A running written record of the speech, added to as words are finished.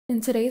In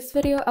today's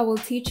video, I will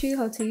teach you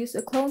how to use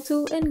a clone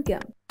tool in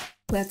Gimp.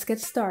 Let's get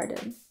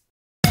started.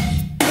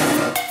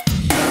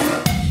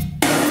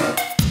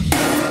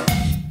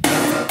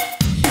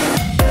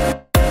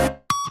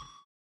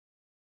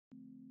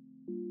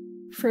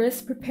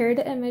 First, prepare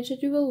the image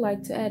that you would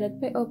like to edit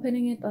by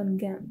opening it on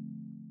Gimp.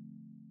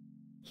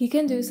 You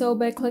can do so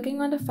by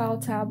clicking on the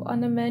File tab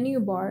on the menu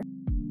bar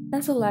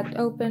and select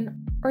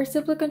Open, or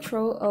simply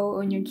Ctrl-O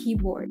on your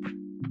keyboard.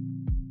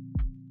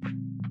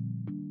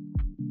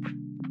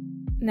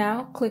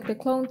 Now, click the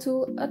Clone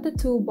tool at the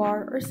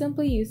toolbar or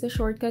simply use the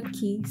shortcut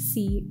key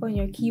C on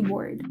your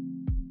keyboard.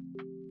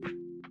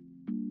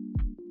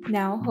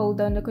 Now, hold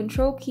down the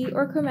Control key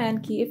or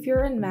Command key if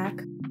you're on Mac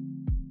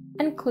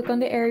and click on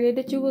the area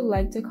that you would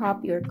like to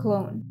copy or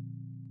clone.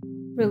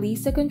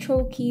 Release the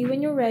Control key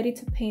when you're ready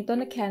to paint on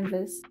the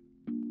canvas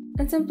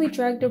and simply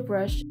drag the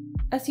brush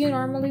as you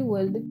normally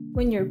would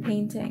when you're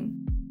painting.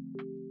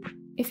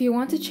 If you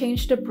want to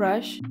change the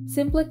brush,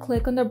 simply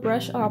click on the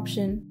brush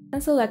option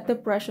and select the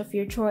brush of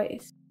your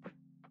choice.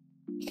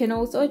 You can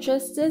also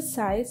adjust the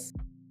size,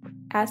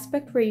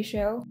 aspect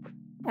ratio,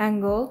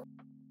 angle,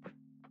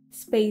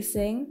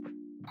 spacing,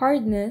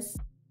 hardness,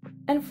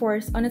 and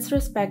force on its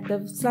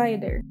respective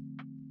slider.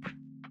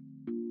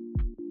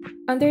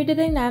 Under the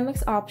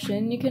Dynamics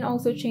option, you can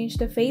also change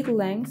the fade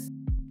length,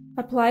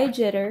 apply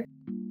jitter,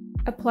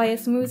 apply a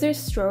smoother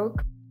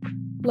stroke,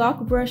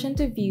 lock brush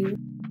into view,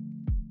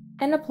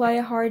 and apply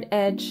a hard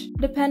edge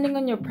depending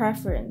on your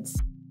preference.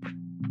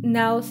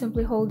 Now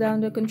simply hold down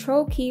the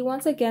Control key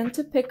once again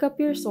to pick up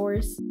your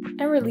source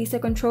and release the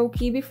Control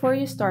key before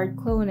you start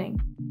cloning.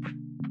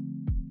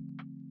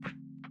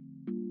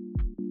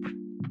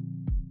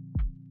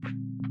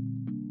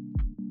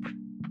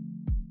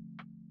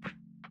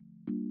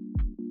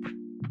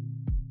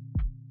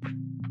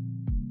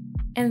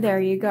 And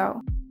there you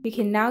go. You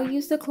can now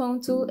use the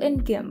clone tool in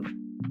Gimp.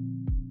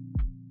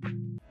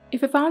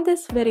 If you found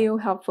this video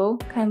helpful,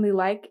 kindly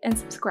like and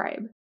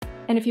subscribe.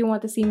 And if you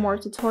want to see more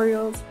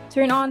tutorials,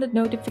 turn on the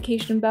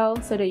notification bell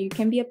so that you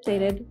can be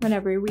updated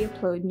whenever we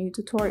upload new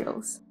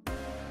tutorials.